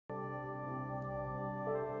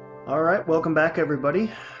Alright, welcome back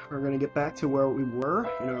everybody. We're going to get back to where we were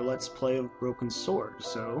in our Let's Play of Broken Sword.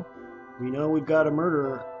 So, we know we've got a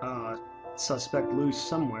murder suspect loose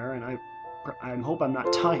somewhere, and I hope I'm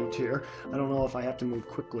not timed here. I don't know if I have to move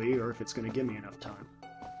quickly or if it's going to give me enough time.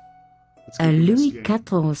 A Louis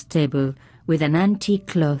XIV table with an antique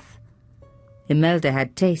cloth. Imelda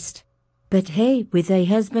had taste. But hey, with a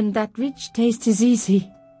husband that rich, taste is easy.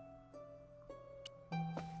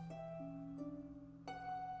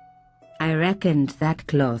 I reckoned that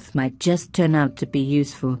cloth might just turn out to be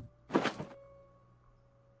useful.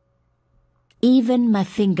 Even my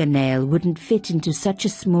fingernail wouldn't fit into such a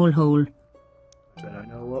small hole. But I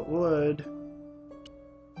know what would.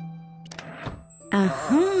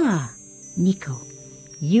 Aha! Nico,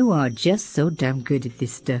 you are just so damn good at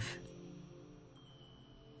this stuff.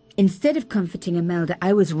 Instead of comforting Imelda,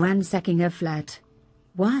 I was ransacking her flat.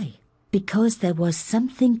 Why? Because there was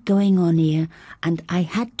something going on here, and I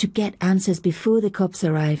had to get answers before the cops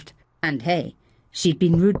arrived. And hey, she'd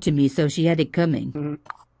been rude to me, so she had it coming. Mm-hmm.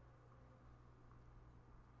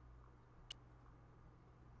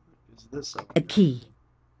 Is this a key?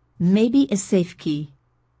 Maybe a safe key.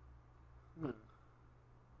 Okay.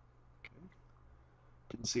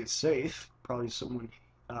 Didn't see a safe. Probably someone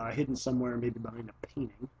hidden somewhere, maybe behind a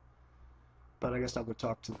painting. But I guess I'll go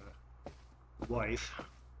talk to the wife.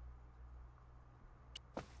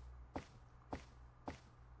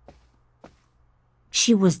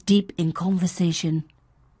 She was deep in conversation.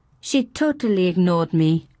 She totally ignored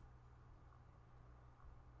me.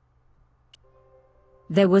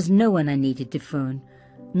 There was no one I needed to phone,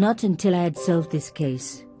 not until I had solved this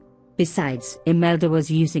case. Besides, Imelda was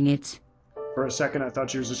using it. For a second, I thought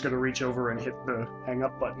she was just going to reach over and hit the hang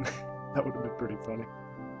up button. That would have been pretty funny.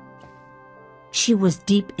 She was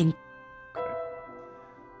deep in... Okay.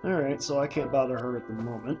 Alright, so I can't bother her at the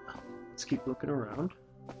moment. Let's keep looking around.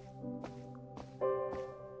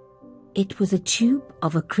 It was a tube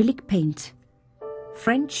of acrylic paint.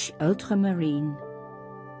 French ultramarine.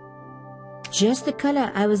 Just the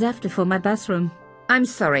color I was after for my bathroom. I'm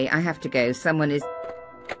sorry, I have to go. Someone is...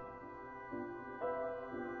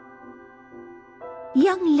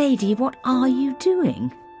 Young lady, what are you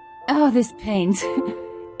doing? Oh, this paint.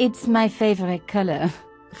 It's my favorite color.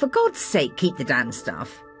 For God's sake, keep the damn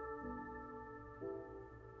stuff.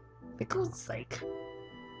 For God's sake.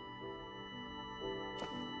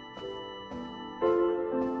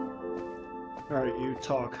 Alright, you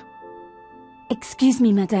talk. Excuse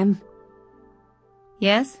me, madame.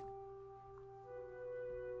 Yes?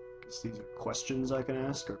 Guess these are questions I can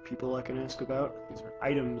ask, or people I can ask about. These are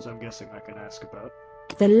items I'm guessing I can ask about.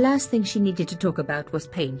 The last thing she needed to talk about was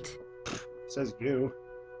paint. Says you.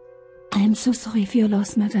 I am so sorry for your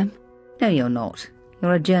loss, madame. No, you're not.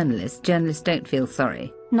 You're a journalist. Journalists don't feel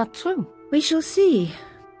sorry. Not true. We shall see.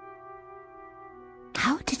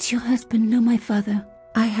 How did your husband know my father?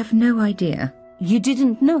 I have no idea. You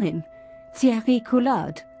didn't know him? Thierry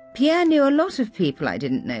Collard? Pierre knew a lot of people I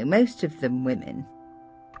didn't know, most of them women.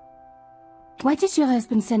 Why did your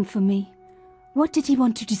husband send for me? What did he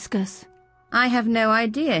want to discuss? I have no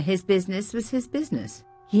idea. His business was his business.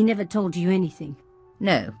 He never told you anything?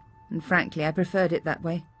 No, and frankly, I preferred it that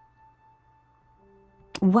way.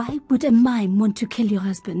 Why would a mime want to kill your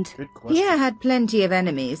husband? Good question. Pierre had plenty of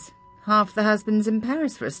enemies. Half the husbands in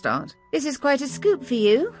Paris for a start. This is quite a scoop for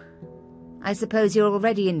you. I suppose you're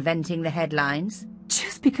already inventing the headlines.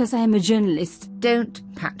 Just because I am a journalist. Don't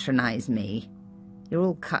patronize me. You're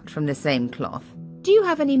all cut from the same cloth. Do you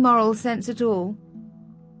have any moral sense at all?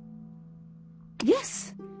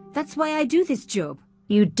 Yes, that's why I do this job.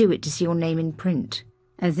 You do it to see your name in print.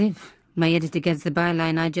 As if. My editor gets the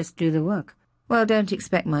byline, I just do the work. Well, don't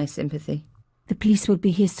expect my sympathy. The police will be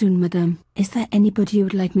here soon, madame. Is there anybody you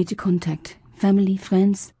would like me to contact? Family,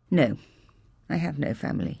 friends? No, I have no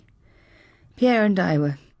family. Pierre and I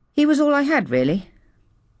were... He was all I had, really.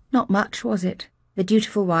 Not much, was it? The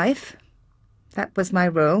dutiful wife. That was my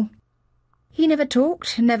role. He never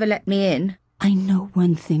talked, never let me in. I know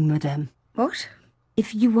one thing, madame. What?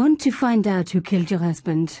 If you want to find out who killed your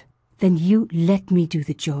husband, then you let me do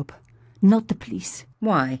the job, not the police.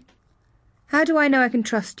 Why? How do I know I can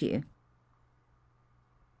trust you?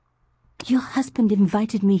 Your husband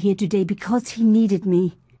invited me here today because he needed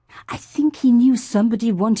me. I think he knew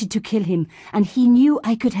somebody wanted to kill him, and he knew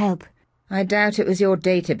I could help. I doubt it was your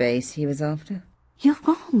database he was after. You're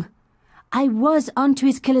wrong. I was onto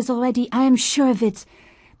his killers already, I am sure of it.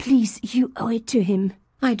 Please, you owe it to him.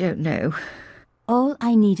 I don't know. All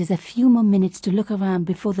I need is a few more minutes to look around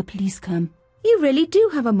before the police come. You really do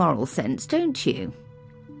have a moral sense, don't you?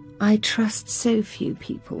 I trust so few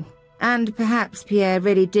people. And perhaps Pierre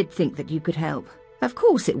really did think that you could help. Of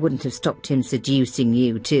course it wouldn't have stopped him seducing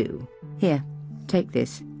you too. Here, take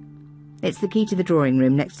this. It's the key to the drawing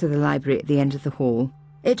room next to the library at the end of the hall.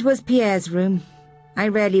 It was Pierre's room. I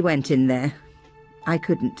rarely went in there. I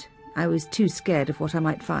couldn't. I was too scared of what I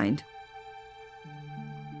might find.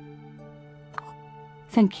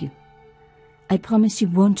 Thank you. I promise you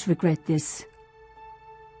won't regret this.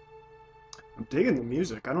 I'm digging the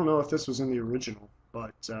music. I don't know if this was in the original,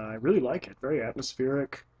 but I really like it. Very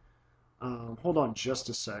atmospheric. Hold on just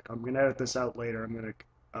a sec. I'm going to edit this out later. I'm going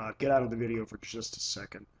to get out of the video for just a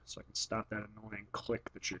second so I can stop that annoying click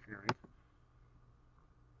that you're hearing.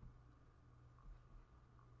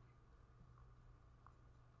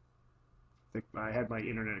 I think I had my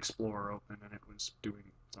Internet Explorer open and it was doing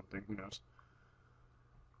something. Who knows?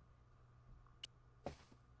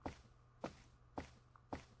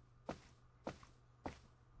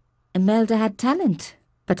 Imelda had talent,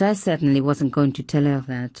 but I certainly wasn't going to tell her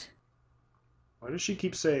that. Why does she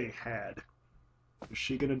keep saying had? Is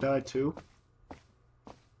she gonna die too?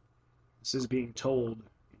 This is being told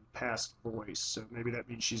in past voice, so maybe that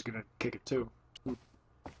means she's gonna kick it too.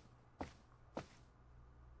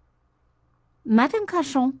 Madame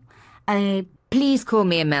Cachon, please call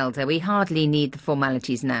me Imelda. We hardly need the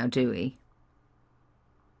formalities now, do we?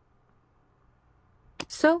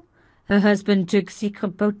 So, her husband took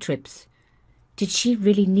secret boat trips. Did she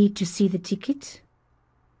really need to see the ticket?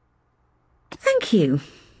 Thank you.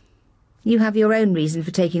 You have your own reason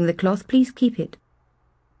for taking the cloth. Please keep it.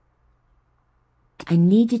 I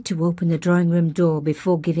needed to open the drawing room door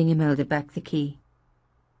before giving Imelda back the key.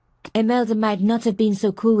 Imelda might not have been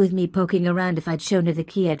so cool with me poking around if I'd shown her the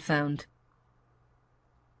key I'd found.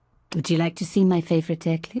 Would you like to see my favorite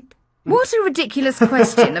hair clip? What a ridiculous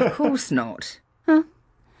question. Of course not. Huh?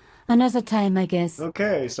 Another time, I guess.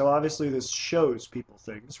 Okay, so obviously this shows people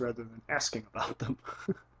things rather than asking about them.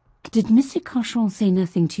 Did Monsieur Cachon say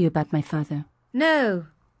nothing to you about my father? No,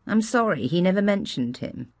 I'm sorry. He never mentioned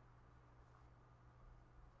him.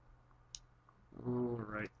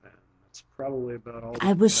 Alright then, that's probably about all.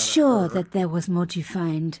 I was sure that there was more to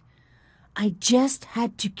find. I just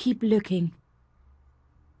had to keep looking.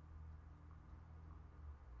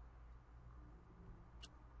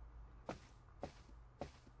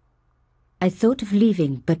 I thought of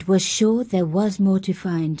leaving, but was sure there was more to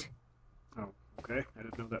find. Oh, okay. I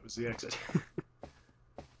didn't know that was the exit.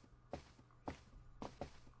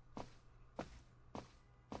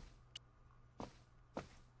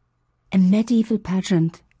 A medieval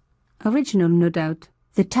pageant. Original, no doubt.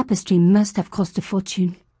 The tapestry must have cost a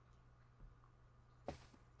fortune.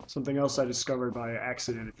 Something else I discovered by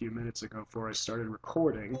accident a few minutes ago before I started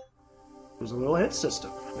recording was a little hit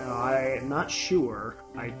system. Now, I'm not sure,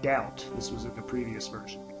 I doubt this was in the previous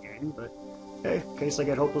version of the game, but hey, in case I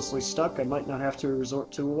get hopelessly stuck, I might not have to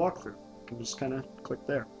resort to a walkthrough. I can just kind of click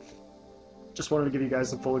there. Just wanted to give you guys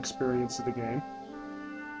the full experience of the game.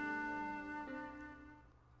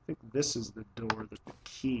 I think this is the door that the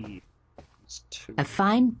key is to. A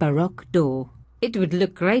fine Baroque door. It would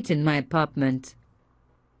look great in my apartment.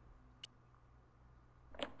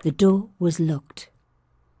 The door was locked.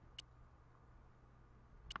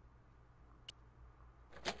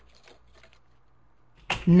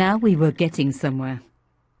 Now we were getting somewhere.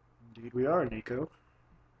 Indeed we are, Nico.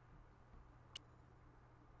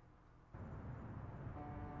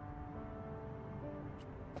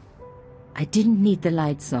 I didn't need the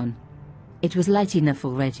lights on. It was light enough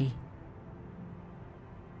already.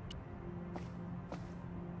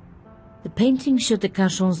 The painting showed the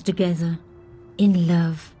Cachons together, in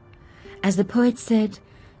love. As the poet said,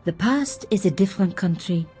 the past is a different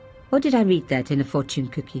country. Or did I read that in a fortune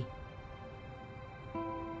cookie?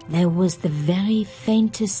 There was the very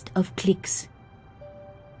faintest of clicks.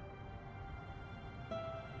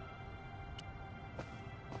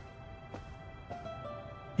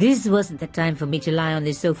 This wasn't the time for me to lie on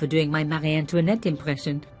the sofa doing my Marie Antoinette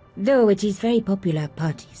impression, though it is very popular at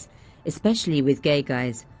parties, especially with gay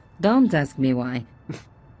guys. Don't ask me why.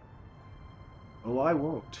 Oh, I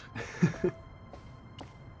won't.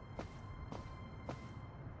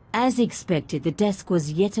 As expected, the desk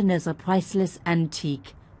was yet another priceless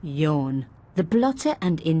antique. Yawn. The blotter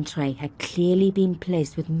and in tray had clearly been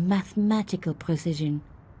placed with mathematical precision.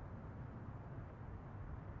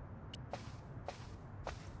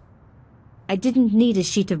 I didn't need a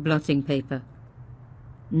sheet of blotting paper.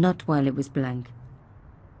 Not while it was blank.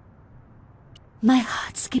 My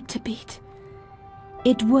heart skipped a beat.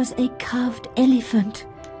 It was a carved elephant.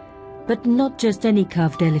 But not just any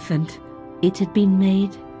carved elephant. It had been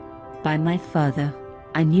made by my father.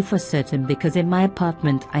 I knew for certain because in my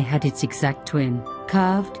apartment I had its exact twin,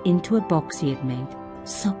 carved into a box he had made.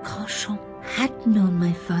 So Cachon had known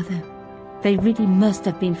my father. They really must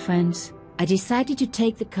have been friends. I decided to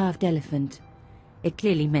take the carved elephant. It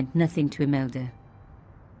clearly meant nothing to Imelda.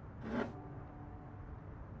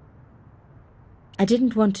 I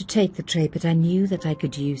didn't want to take the tray, but I knew that I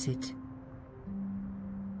could use it.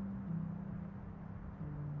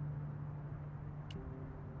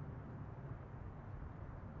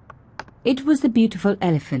 It was the beautiful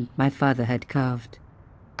elephant my father had carved.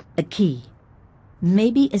 A key.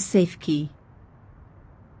 Maybe a safe key.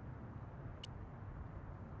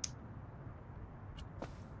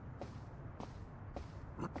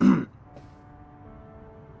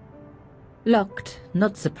 Locked.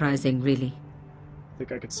 Not surprising, really. I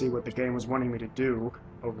think I could see what the game was wanting me to do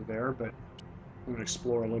over there, but I'm gonna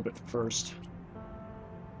explore a little bit first.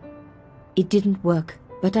 It didn't work,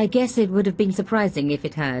 but I guess it would have been surprising if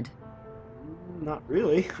it had. Not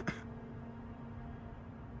really.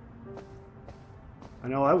 I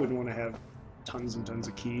know I wouldn't want to have tons and tons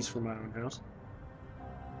of keys for my own house.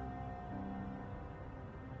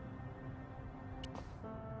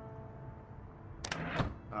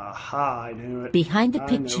 Aha, I knew it. Behind the I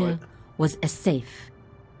knew picture it. was a safe.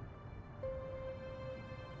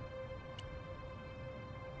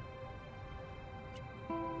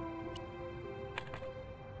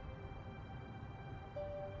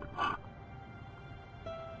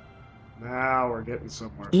 Now we're getting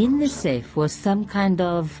somewhere. In the safe was some kind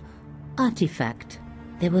of artifact.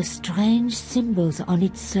 There were strange symbols on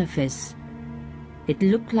its surface. It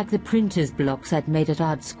looked like the printer's blocks I'd made at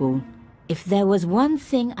art school. If there was one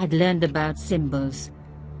thing I'd learned about symbols,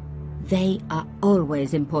 they are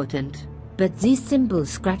always important. But these symbols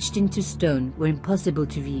scratched into stone were impossible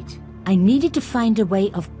to read. I needed to find a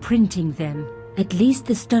way of printing them. At least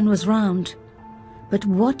the stone was round. But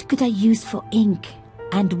what could I use for ink?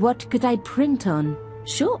 And what could I print on?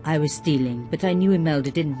 Sure, I was stealing, but I knew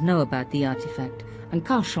Imelda didn't know about the artifact, and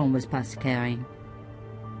Carchon was past caring.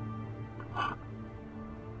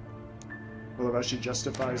 Well, if she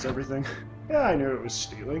justifies everything. Yeah, I knew it was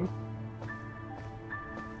stealing.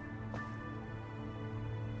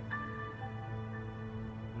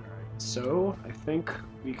 Alright, so I think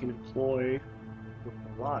we can employ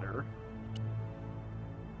the ladder.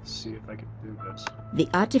 Let's see if I can do this. The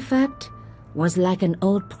artifact was like an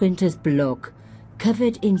old printer's block,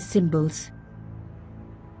 covered in symbols.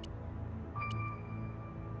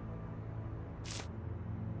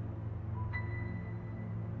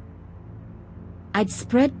 I'd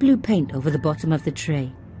spread blue paint over the bottom of the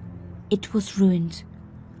tray. It was ruined.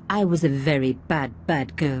 I was a very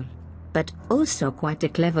bad girl, but also quite a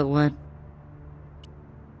clever one.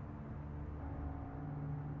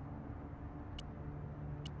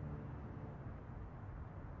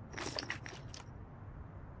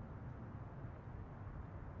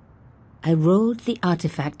 I rolled the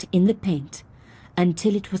artifact in the paint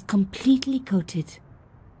until it was completely coated.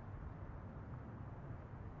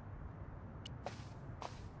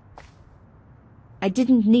 I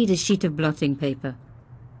didn't need a sheet of blotting paper.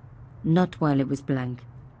 Not while it was blank.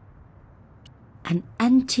 An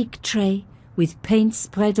antique tray with paint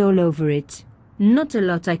spread all over it. Not a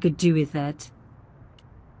lot I could do with that.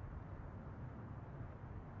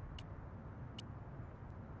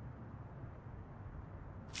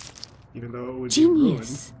 Even though it would Genius! be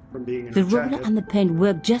ruined from being in The a roller jacket. and the pen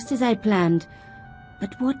worked just as I planned.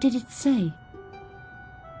 But what did it say?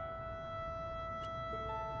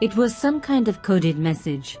 It was some kind of coded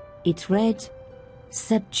message. It read,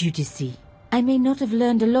 "Sub judice." I may not have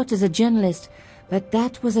learned a lot as a journalist, but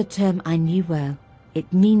that was a term I knew well.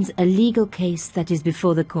 It means a legal case that is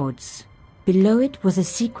before the courts. Below it was a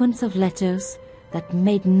sequence of letters that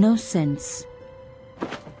made no sense.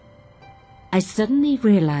 I suddenly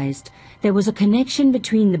realized there was a connection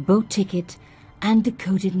between the boat ticket and the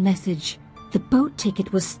coded message. The boat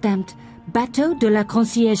ticket was stamped Bateau de la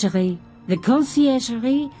Conciergerie. The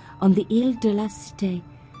Conciergerie on the Ile de la Cité,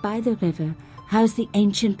 by the river, housed the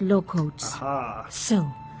ancient law courts. Aha. So,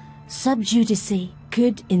 sub judice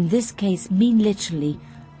could in this case mean literally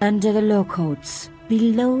under the law courts,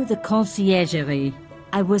 below the Conciergerie.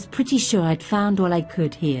 I was pretty sure I'd found all I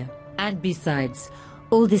could here. And besides,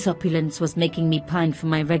 all this opulence was making me pine for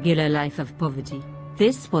my regular life of poverty.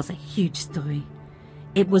 This was a huge story.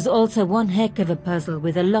 It was also one heck of a puzzle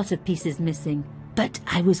with a lot of pieces missing. But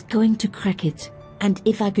I was going to crack it. And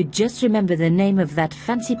if I could just remember the name of that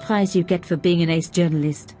fancy prize you get for being an ace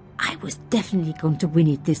journalist, I was definitely going to win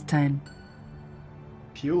it this time.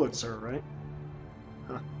 Pulitzer, right?